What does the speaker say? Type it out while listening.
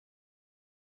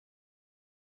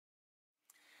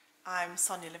I'm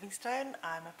Sonia Livingstone.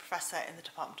 I'm a professor in the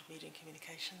Department of Media and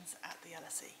Communications at the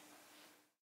LSE.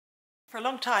 For a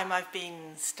long time I've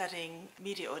been studying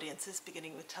media audiences,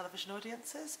 beginning with television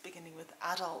audiences, beginning with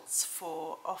adults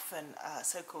for often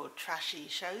so-called trashy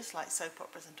shows like soap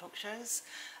operas and talk shows.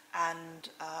 And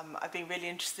I've been really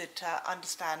interested to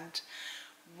understand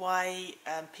why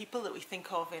people that we think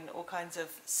of in all kinds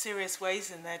of serious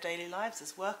ways in their daily lives,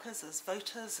 as workers, as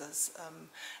voters, as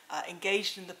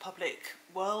engaged in the public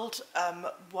world,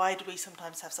 why do we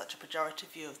sometimes have such a pejorative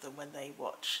view of them when they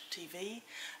watch TV?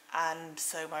 And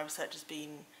so my research has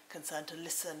been concerned to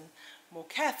listen more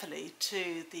carefully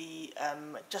to the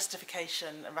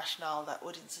justification and rationale that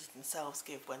audiences themselves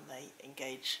give when they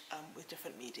engage with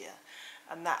different media.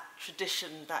 And that tradition,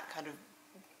 that kind of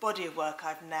body of work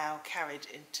I've now carried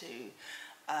into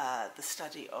the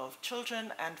study of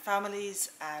children and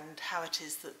families and how it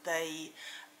is that they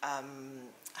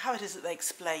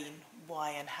explain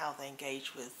why and how they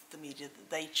engage with the media that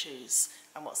they choose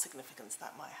and what significance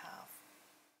that might have.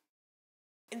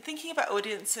 In thinking about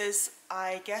audiences,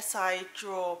 I guess I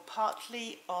draw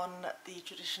partly on the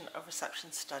tradition of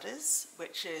reception studies,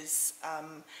 which is,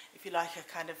 if you like, a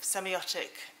kind of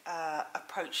semiotic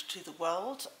approach to the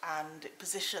world, and it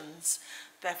positions,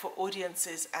 therefore,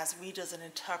 audiences as readers and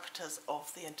interpreters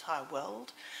of the entire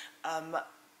world. And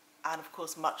of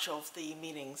course, much of the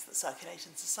meanings that circulate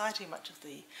in society, much of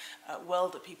the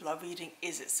world that people are reading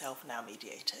is itself now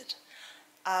mediated.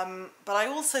 But I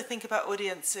also think about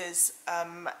audiences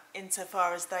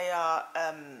insofar as they are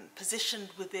positioned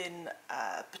within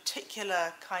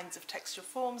particular kinds of textual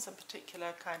forms and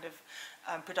particular kind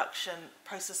of production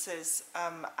processes,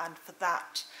 and for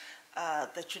that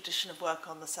the tradition of work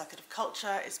on the circuit of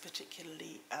culture is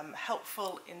particularly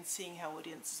helpful in seeing how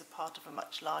audiences are part of a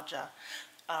much larger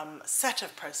set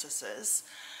of processes.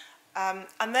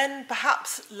 And then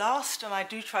perhaps last, and I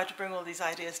do try to bring all these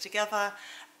ideas together,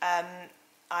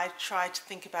 I try to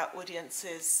think about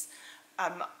audiences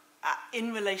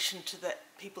in relation to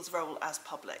people's role as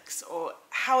publics, or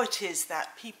how it is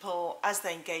that people, as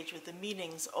they engage with the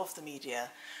meanings of the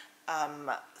media,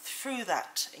 through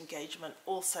that engagement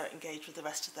also engage with the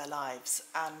rest of their lives,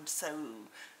 and so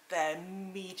their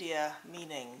media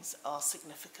meanings are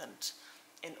significant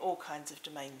in all kinds of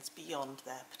domains beyond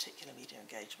their particular media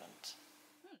engagement.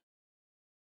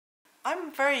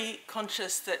 I'm very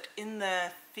conscious that in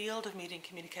the field of media and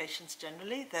communications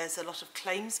generally, there's a lot of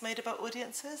claims made about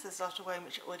audiences. There's a lot of way in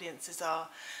which audiences are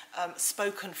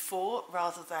spoken for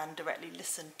rather than directly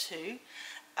listened to.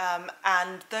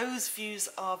 And those views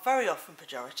are very often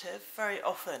pejorative, very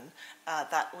often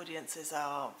that audiences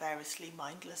are variously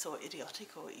mindless or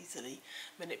idiotic or easily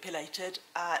manipulated.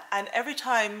 And every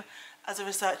time as a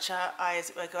researcher I, as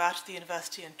it were, go out of the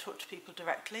university and talk to people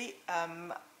directly,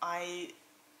 I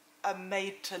are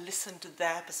made to listen to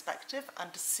their perspective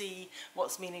and to see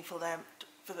what's meaningful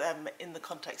for them in the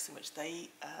context in which they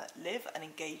live and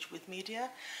engage with media.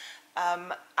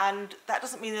 And that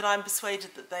doesn't mean that I'm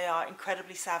persuaded that they are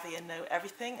incredibly savvy and know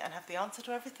everything and have the answer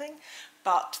to everything,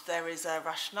 but there is a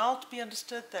rationale to be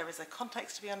understood, there is a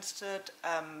context to be understood,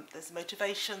 there's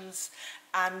motivations,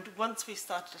 and once we've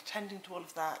started attending to all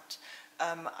of that,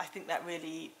 I think that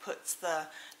really puts the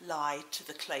lie to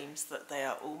the claims that they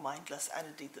are all mindless and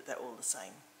indeed that they're all the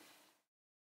same.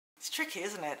 It's tricky,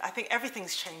 isn't it? I think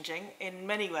everything's changing in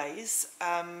many ways.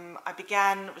 I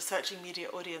began researching media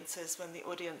audiences when the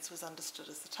audience was understood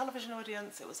as the television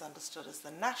audience, it was understood as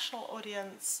the national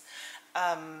audience.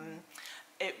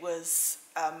 It was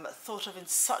thought of in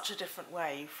such a different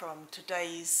way from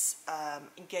today's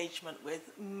engagement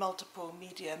with multiple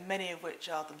media, many of which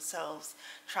are themselves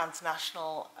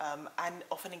transnational and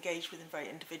often engaged with in very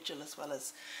individual as well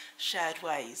as shared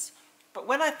ways. But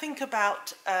when I think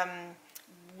about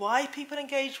why people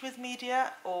engage with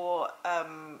media, or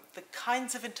the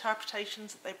kinds of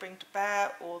interpretations that they bring to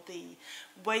bear, or the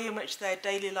way in which their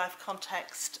daily life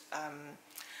context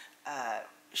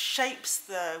shapes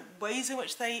the ways in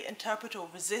which they interpret or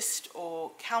resist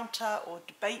or counter or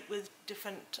debate with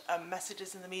different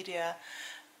messages in the media,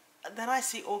 then I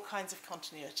see all kinds of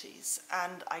continuities.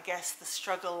 And I guess the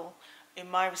struggle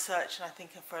in my research, and I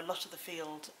think for a lot of the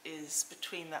field, is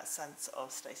between that sense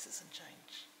of stasis and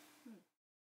change.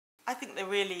 I think the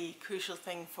really crucial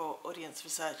thing for audience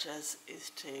researchers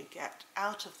is to get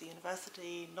out of the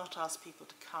university, not ask people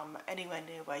to come anywhere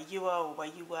near where you are or where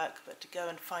you work, but to go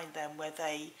and find them where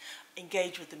they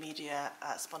engage with the media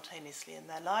spontaneously in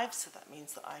their lives. So that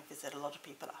means that I visit a lot of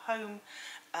people at home.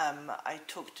 I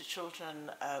talk to children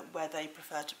where they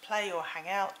prefer to play or hang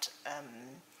out.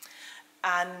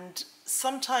 And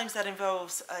sometimes that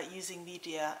involves using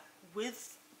media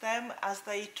with them as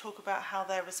they talk about how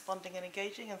they're responding and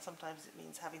engaging, and sometimes it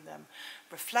means having them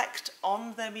reflect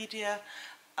on their media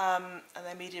and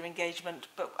their media engagement.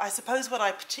 But I suppose what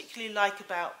I particularly like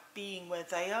about being where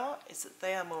they are is that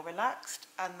they are more relaxed,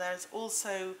 and there's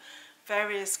also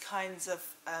various kinds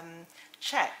of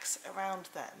checks around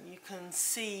them. You can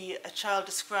see a child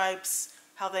describes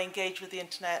how they engage with the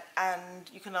internet, and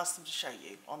you can ask them to show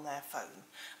you on their phone,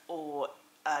 or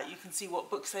you can see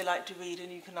what books they like to read,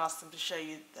 and you can ask them to show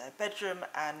you their bedroom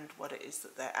and what it is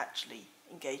that they're actually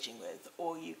engaging with.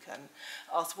 Or you can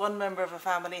ask one member of a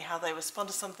family how they respond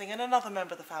to something, and another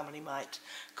member of the family might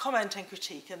comment and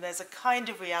critique, and there's a kind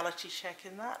of reality check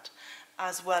in that,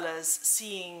 as well as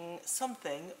seeing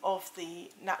something of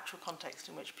the natural context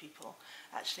in which people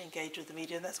actually engage with the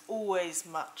media. And that's always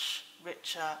much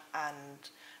richer and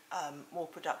more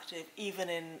productive, even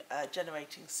in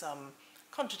generating some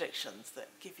contradictions that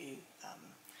give you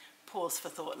pause for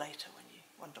thought later when you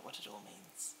wonder what it all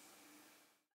means.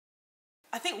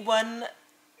 I think one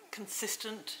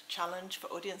consistent challenge for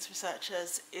audience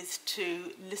researchers is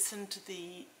to listen to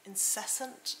the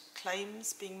incessant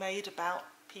claims being made about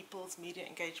people's media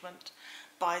engagement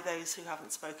by those who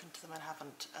haven't spoken to them and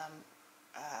haven't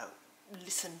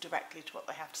listened directly to what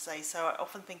they have to say. So I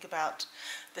often think about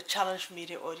the challenge for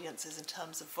media audiences in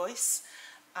terms of voice,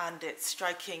 and it's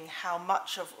striking how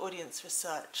much of audience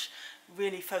research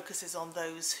really focuses on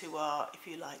those who are, if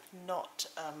you like, not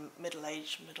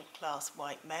middle-aged, middle-class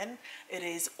white men. It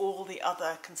is all the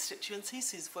other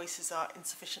constituencies whose voices are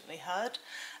insufficiently heard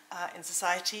in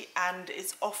society, and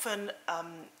it's often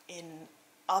in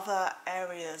other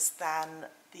areas than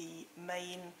the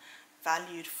main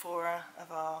valued fora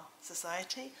of our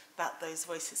society that those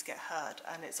voices get heard,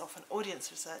 and it's often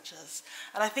audience researchers.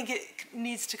 And I think it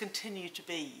needs to continue to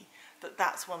be that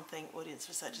that's one thing audience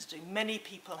researchers do. Many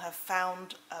people have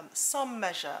found some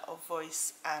measure of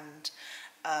voice and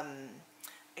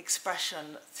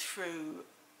expression through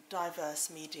diverse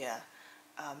media,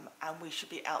 and we should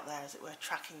be out there, as it were,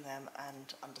 tracking them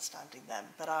and understanding them.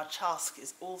 But our task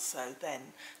is also then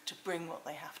to bring what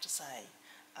they have to say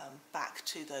back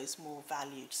to those more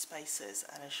valued spaces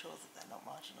and ensure that they're not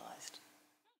marginalised.